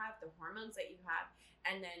energy that you have, the hormones that you have,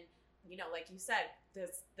 and then, you know, like you said,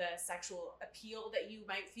 the sexual appeal that you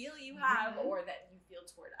might feel you have or that you feel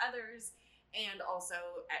toward others. And also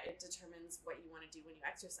it determines what you want to do when you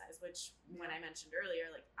exercise, which when I mentioned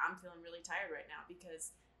earlier, like I'm feeling really tired right now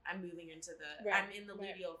because I'm moving into I'm in the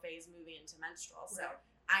luteal phase, moving into menstrual. So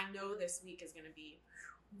I know this week is going to be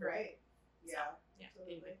great. Yeah. So,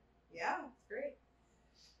 Absolutely. Yeah, it's great.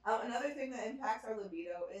 Another thing that impacts our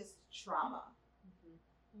libido is trauma.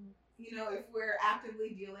 You know, if we're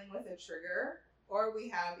actively dealing with a trigger or we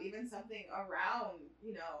have even something around,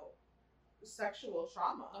 you know, sexual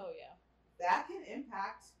trauma. Oh, yeah. That can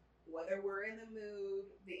impact whether we're in the mood,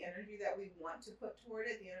 the energy that we want to put toward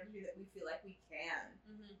it, the energy that we feel like we can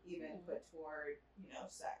even put toward, you know,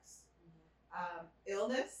 sex.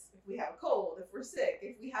 Illness, if we have a cold, if we're sick,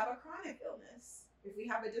 if we have a chronic illness, if we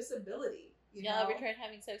have a disability. You know? Ever tried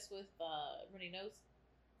having sex with runny nose?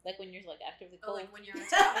 Like when you're like actively cold? Like when you're when you're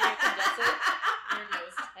congested? Your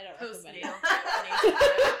nose. I don't recommend it.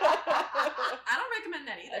 I don't recommend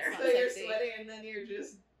that either. So you're sweating and then you're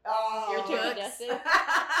just you're too congested.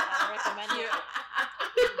 I don't recommend it.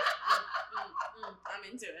 I'm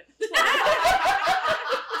into it.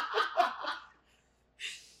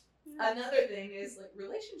 Another thing is like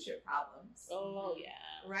relationship problems. Oh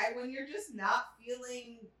yeah. Right? When you're just not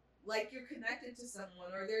feeling like you're connected to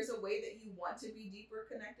someone, or there's a way that you want to be deeper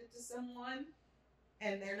connected to someone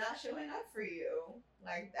and they're not showing up for you,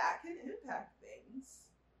 like that can impact things.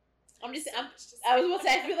 I was about to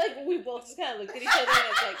say, I feel like we both just kind of looked at each other and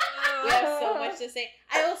it's like, we have so much to say.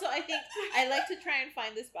 I think I like to try and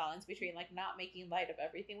find this balance between like not making light of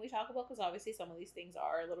everything we talk about, because obviously some of these things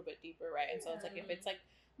are a little bit deeper, right? And so it's like, if it's like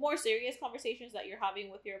more serious conversations that you're having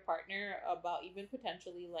with your partner about even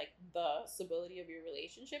potentially like the stability of your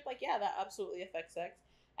relationship, like, yeah, that absolutely affects sex.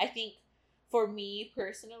 I think for me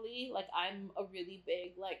personally, like I'm a really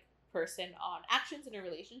big like person on actions in a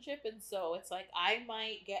relationship, and so it's like I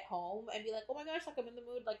might get home and be like, oh my gosh, like I'm in the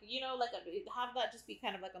mood, like, you know, like have that just be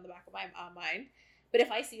kind of like on the back of my mind. But if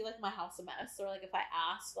I see like my house a mess, or like if I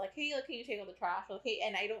ask like, hey, like can you take out the trash, or, like, hey,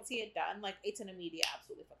 and I don't see it done, like it's an immediate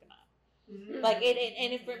absolutely fucking not. Like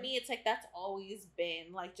and for me it's like that's always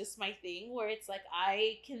been like just my thing, where it's like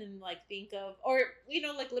I can like think of, or you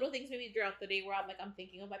know, like little things maybe throughout the day where I'm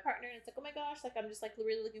thinking of my partner and it's like, oh my gosh, like I'm just like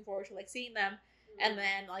really looking forward to like seeing them. And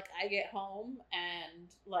then like I get home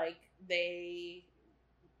and like they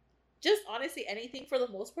just honestly anything, for the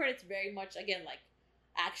most part it's very much again like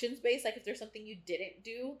actions based. Like if there's something you didn't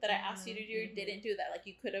do that I asked you to do, or didn't do that like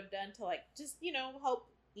you could have done to like just, you know, help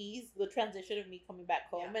ease the transition of me coming back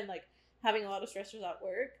home and like having a lot of stressors at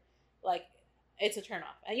work, like it's a turn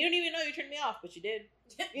off. And you don't even know you turned me off, but you did.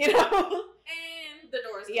 You know? And the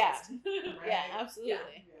door's closed. Yeah. Right. Yeah,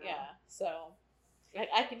 absolutely. Yeah. So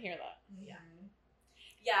I can hear that. Yeah.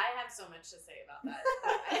 Yeah, I have so much to say about that.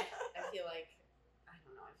 I feel like, I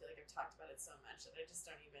don't know, I feel like I've talked about it so much that I just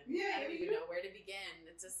don't even, I don't even know where to begin.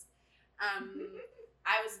 It's just,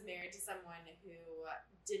 I was married to someone who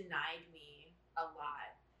denied me a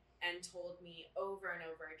lot and told me over and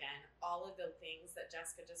over again all of the things that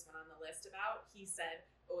Jessica just went on the list about. He said,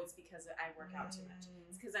 oh, it's because I work out too much.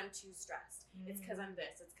 It's because I'm too stressed. It's because I'm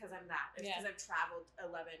this. It's because I'm that. It's because I've traveled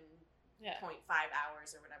 11.5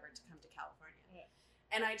 hours or whatever to come to California. Yeah.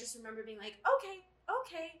 And I just remember being like, okay.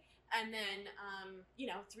 And then,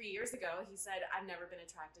 3 years ago, he said, I've never been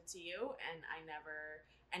attracted to you, and I never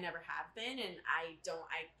have been, and I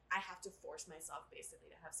have to force myself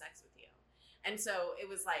basically to have sex with you. And so it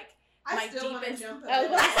was like I still want to jump in. It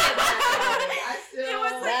was like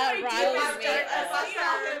if I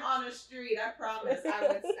saw him on the street, I promise I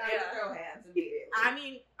would throw hands immediately. I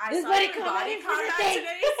mean, I saw your body contact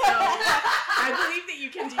today, so I believe that you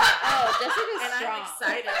can do that. Oh, Jessica's and strong. I'm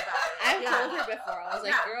excited about it. I've told her before. I was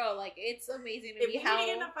like, girl, like it's amazing to me how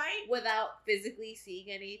without physically seeing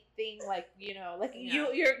anything, like, you know, like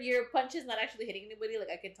your punch is not actually hitting anybody. Like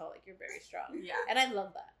I can tell, like you're very strong. Yeah, and I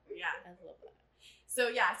love that. Yeah, I love that. So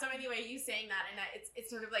yeah, so anyway, you saying that, and it's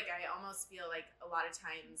sort of like I almost feel like a lot of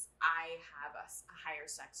times I have a higher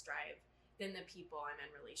sex drive than the people I'm in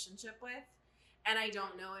relationship with, and I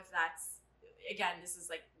don't know if that's, again, this is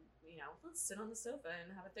like, you know, let's sit on the sofa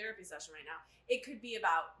and have a therapy session right now. It could be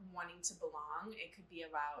about wanting to belong. It could be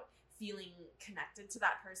about feeling connected to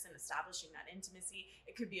that person, establishing that intimacy.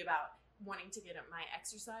 It could be about wanting to get my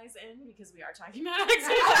exercise in, because we are talking about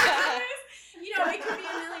exercise. You know, it could be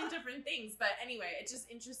a million different things. But anyway, it's just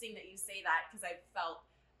interesting that you say that, because I felt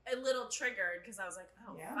a little triggered, because I was like,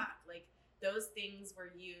 oh, fuck. Like, those things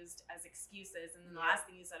were used as excuses. And then the last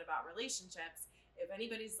thing you said about relationships, if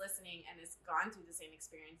anybody's listening and has gone through the same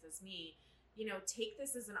experience as me, you know, take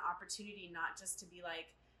this as an opportunity not just to be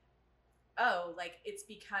like, oh, like, it's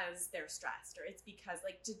because they're stressed, or it's because,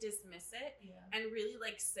 like, to dismiss it and really,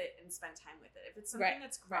 like, sit and spend time with it. If it's something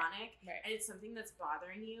that's chronic and it's something that's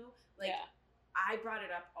bothering you, like, I brought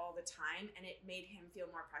it up all the time, and it made him feel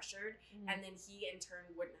more pressured, and then he, in turn,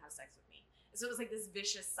 wouldn't have sex with me. So it was, like, this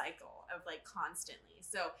vicious cycle of, like, constantly.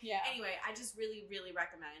 So, anyway, I just really, really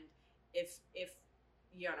recommend if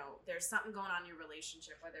you know, there's something going on in your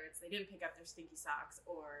relationship, whether it's they didn't pick up their stinky socks,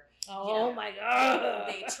 or my god,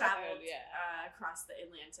 they traveled across the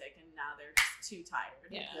Atlantic and now they're just too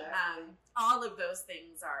tired. All of those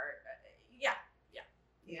things are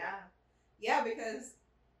because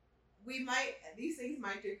these things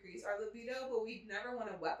might decrease our libido, but we never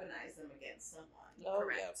want to weaponize them against someone.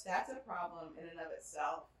 Correct. That's a problem in and of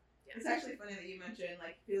itself. It's actually funny that you mentioned,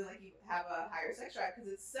 like, feeling like you have a higher sex drive,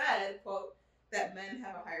 because it's said, quote, that men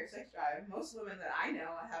have a higher sex drive. Most women that I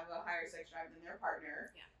know have a higher sex drive than their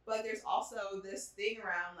partner. But there's also this thing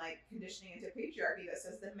around, like, conditioning into patriarchy that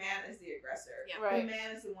says the man is the aggressor. The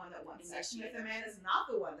man is the one that wants sex. And if the man is not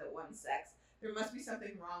the one that wants sex, there must be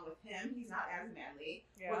something wrong with him. He's not as manly.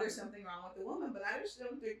 Or there's something wrong with the woman. But I just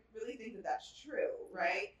don't really think that that's true,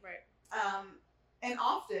 right? And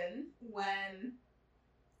often when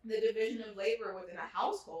the division of labor within a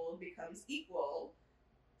household becomes equal,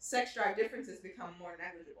 sex drive differences become more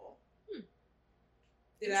negligible.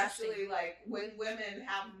 It actually, like, when women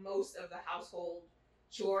have most of the household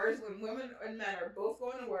chores, when women and men are both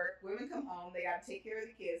going to work, women come home, they got to take care of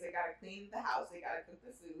the kids, they got to clean the house, they got to cook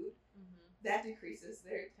the food, that decreases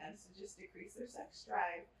tends to just decrease their sex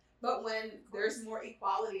drive. But when there's more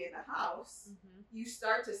equality in the house, you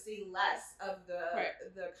start to see less of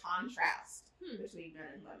the contrast between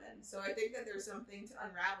men and women. So I think that there's something to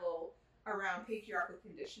unravel around patriarchal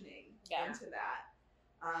conditioning into that.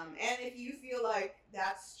 And if you feel like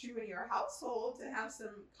that's true in your household, to have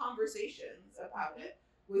some conversations about it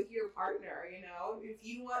with your partner, you know, if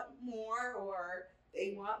you want more or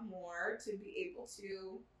they want more, to be able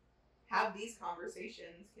to have these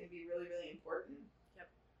conversations can be really, really important.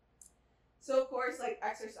 So of course, like,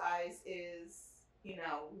 exercise is, you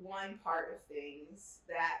know, one part of things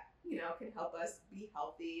that, you know, can help us be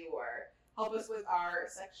healthy or help us with our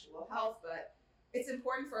sexual health, but it's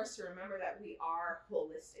important for us to remember that we are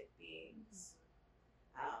holistic beings.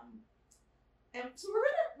 And so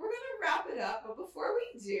we're gonna wrap it up, but before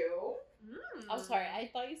we do, I'm sorry, I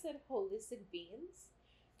thought you said holistic beings,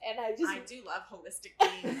 and I do love holistic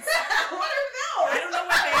beings. What are those? I don't know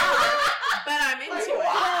what they are, but I'm into it,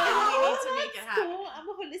 and we need to make it happen. Cool. I'm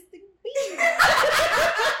a holistic being.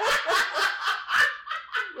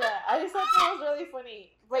 I just thought that was really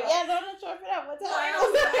funny. But I'm not sure if it out. What's the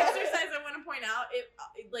exercise I want to point out, it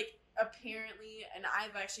like, apparently, and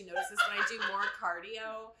I've actually noticed this, when I do more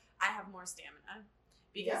cardio, I have more stamina.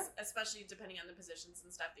 Because especially depending on the positions and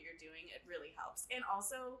stuff that you're doing, it really helps. And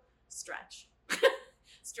also stretch.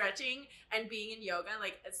 Stretching and being in yoga,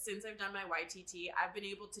 like, since I've done my YTT, I've been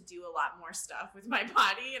able to do a lot more stuff with my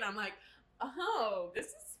body, and I'm like, oh, this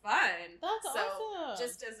is fun. That's awesome.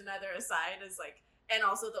 Just as another aside, is like, and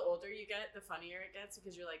also the older you get, the funnier it gets,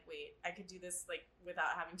 because you're like, wait, I could do this, like,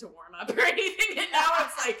 without having to warm up or anything, and now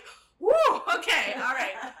it's like, woo, okay, all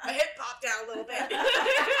right, my hip popped down a little bit.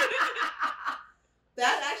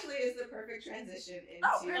 That actually is the perfect transition into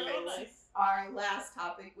our last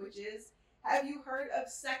topic, which is, have you heard of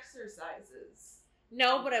sexercises?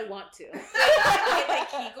 No, but I want to. Like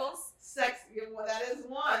Kegels? Well, that is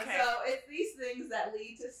one. Okay. So it's these things that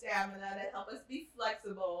lead to stamina, that help us be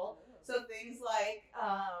flexible. So things like,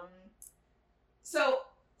 so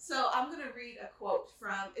I'm going to read a quote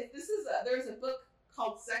from, there's a book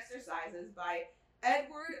called Sexercises by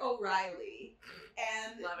Edward O'Reilly.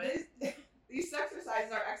 And Love it. These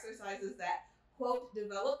exercises are exercises that, quote,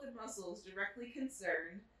 develop the muscles directly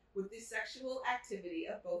concerned with the sexual activity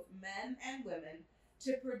of both men and women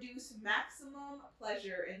to produce maximum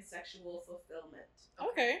pleasure and sexual fulfillment.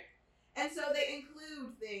 Okay. And so they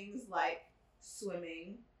include things like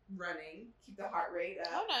swimming, running, keep the heart rate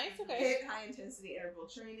up. Oh, nice. Okay. HIIT, high intensity interval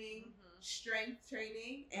training, strength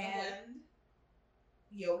training, and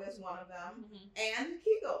yoga is one of them, and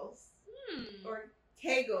Kegels. Or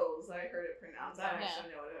Kegels, I heard it pronounced. I don't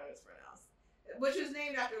actually know what it was pronounced. Which was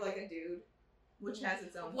named after like a dude, which has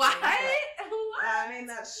its own. What? I mean,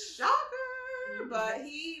 that's shocker. But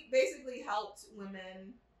he basically helped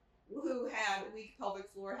women who had weak pelvic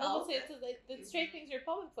floor health. I was gonna say, it strengthens your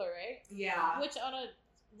pelvic floor, right? Yeah. Which, on a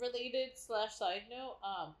related / side note,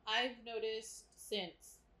 I've noticed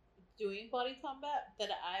since doing body combat that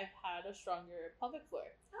I've had a stronger pelvic floor.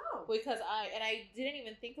 Oh. Because I didn't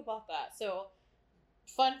even think about that. So,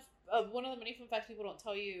 one of the many fun facts people don't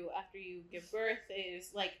tell you after you give birth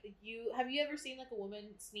is, like, have you ever seen, like, a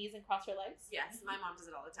woman sneeze and cross her legs? Yes, my mom does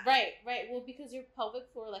it all the time. Right. Well, because your pelvic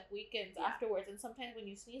floor, like, weakens afterwards, and sometimes when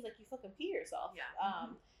you sneeze, like, you fucking pee yourself. Yeah.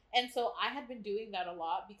 And so I had been doing that a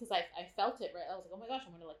lot because I felt it, right? I was like, oh my gosh,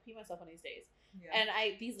 I'm gonna, like, pee myself on these days. Yeah. And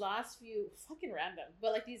these last few, fucking random,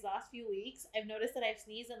 but, like, these last few weeks, I've noticed that I've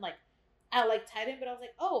sneezed and, like, I, like, tightened, but I was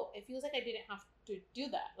like, oh, it feels like I didn't have to do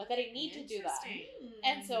that. Like, I didn't need to do that.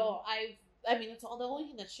 And so I mean, that's all the only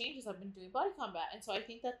thing that's changed is I've been doing body combat. And so I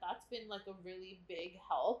think that that's been, like, a really big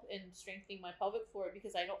help in strengthening my pelvic floor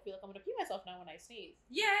because I don't feel like I'm going to pee myself now when I sneeze.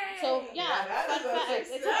 Yay! So, yeah, fun fact.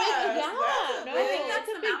 It's a big, I think that's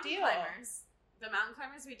a big deal. Climbers. The mountain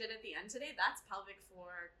climbers we did at the end today, that's pelvic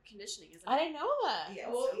floor conditioning, isn't it? I didn't know that. Yeah,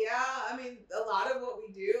 well, yeah, I mean, a lot of what we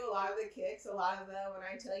do, a lot of the kicks, a lot of the, when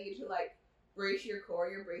I tell you to, like, brace your core,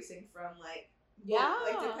 you're bracing from, like,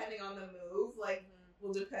 like, depending on the move, like,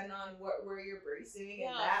 will depend on where you're bracing,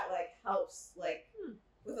 and that, like, helps, like,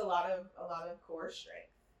 with a lot of core strength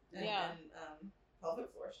and pelvic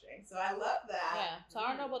floor strength. So I love that. Yeah. So I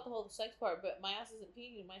don't know about the whole sex part, but my ass isn't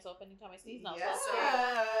peeing myself anytime I sneeze now. Yes. So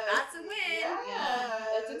that's a win. Yes. Yeah.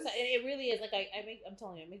 That's exciting. It really is. Like, I'm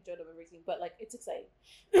telling you, I make joke of everything, but, like, it's exciting.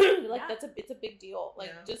 Like, it's a big deal.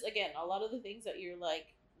 Like, just, again, a lot of the things that you're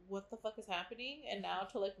like, what the fuck is happening? And now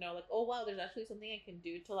to, like, know, like, oh wow, there's actually something I can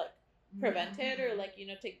do to, like, prevent it or, like, you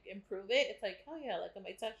know, to improve it. It's like, oh yeah, like,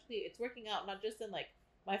 it's working out, not just in, like,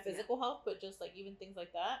 my physical health, but just, like, even things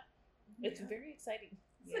like that. It's very exciting.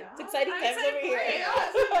 Yeah. It's exciting times over here. Yeah,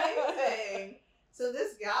 it's amazing. So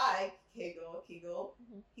this guy, Kegel,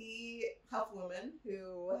 he helped women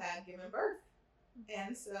who had given birth.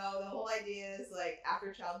 And so the whole idea is, like,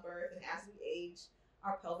 after childbirth and as we age,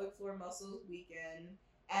 our pelvic floor muscles weaken.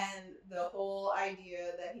 And the whole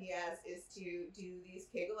idea that he has is to do these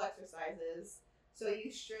Kegel exercises so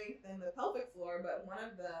you strengthen the pelvic floor, but one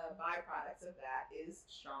of the byproducts of that is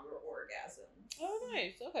stronger orgasms. Oh,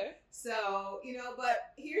 nice. Okay. So, you know,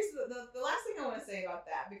 but here's the last thing I want to say about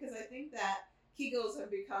that, because I think that Kegels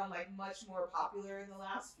have become, like, much more popular in the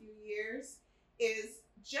last few years, is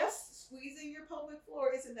just squeezing your pelvic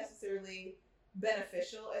floor isn't necessarily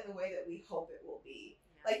beneficial in the way that we hope it will be.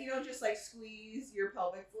 Like, you don't just, like, squeeze your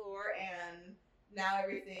pelvic floor and now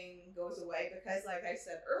everything goes away, because, like I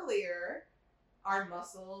said earlier, our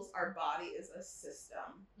muscles, our body is a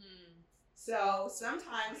system. So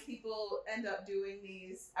sometimes people end up doing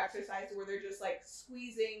these exercises where they're just, like,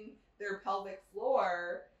 squeezing their pelvic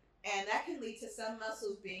floor, and that can lead to some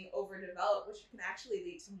muscles being overdeveloped, which can actually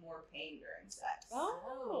lead to more pain during sex.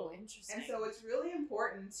 Oh, interesting. And so it's really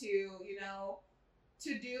important to, you know,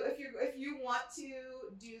 to do, if you want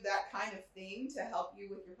to do that kind of thing to help you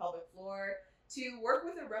with your pelvic floor, to work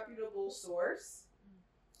with a reputable source,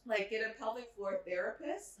 like get a pelvic floor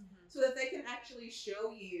therapist, so that they can actually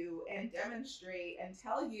show you and demonstrate and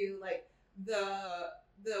tell you, like,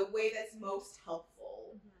 the way that's most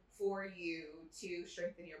helpful for you to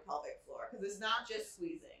strengthen your pelvic floor, because it's not just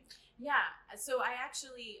squeezing. Yeah. So I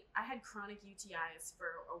had chronic UTIs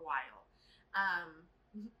for a while.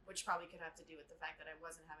 Which probably could have to do with the fact that I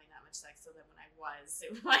wasn't having that much sex, so that when I was,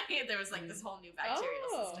 there was, like, this whole new bacterial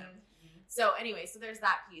system. So anyway, so there's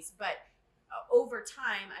that piece. But over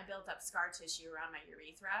time, I built up scar tissue around my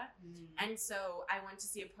urethra. And so I went to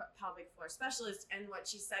see a pelvic floor specialist, and what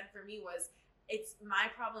she said for me was,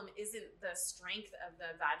 my problem isn't the strength of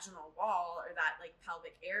the vaginal wall or that, like,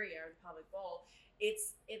 pelvic area or the pelvic bowl.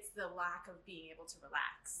 It's the lack of being able to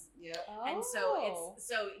relax. Yeah. And so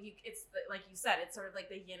it's like you said, it's sort of like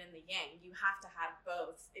the yin and the yang. You have to have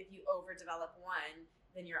both. If you overdevelop one,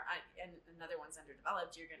 then and another one's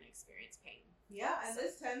underdeveloped, you're going to experience pain. Yeah, and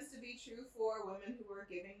this tends to be true for women who are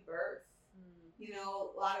giving birth. You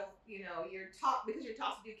know, a lot of, you know, you're taught to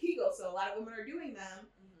do Kegels, so a lot of women are doing them.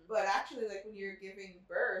 But actually, like, when you're giving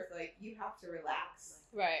birth, like, you have to relax.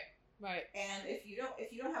 Right. And if you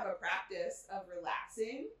don't have a practice of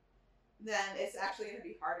relaxing, then it's actually going to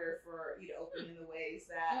be harder for you to open in the ways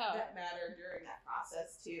that matter during that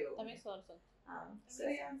process too. That makes a lot of sense. So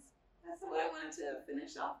yeah, that's what I wanted to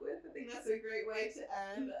finish off with. I think that's a great way to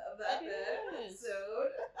end that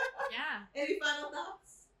episode. Yeah. Any final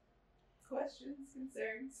thoughts? Questions?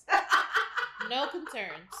 Concerns? No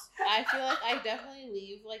concerns. I feel like I definitely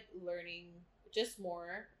leave like learning just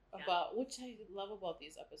more about, which I love about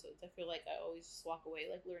these episodes. I feel like I always just walk away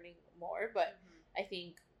like learning more, but I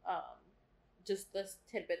think just this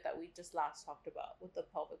tidbit that we just last talked about with the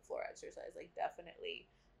pelvic floor exercise, like definitely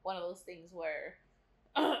one of those things where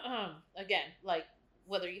again, like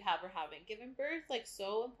whether you have or haven't given birth, like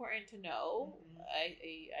so important to know.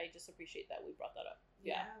 I just appreciate that we brought that up.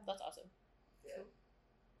 Yeah. That's awesome. Good.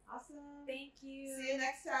 Awesome. Thank you. See you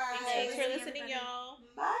next time. Thanks for listening, y'all.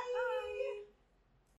 Bye.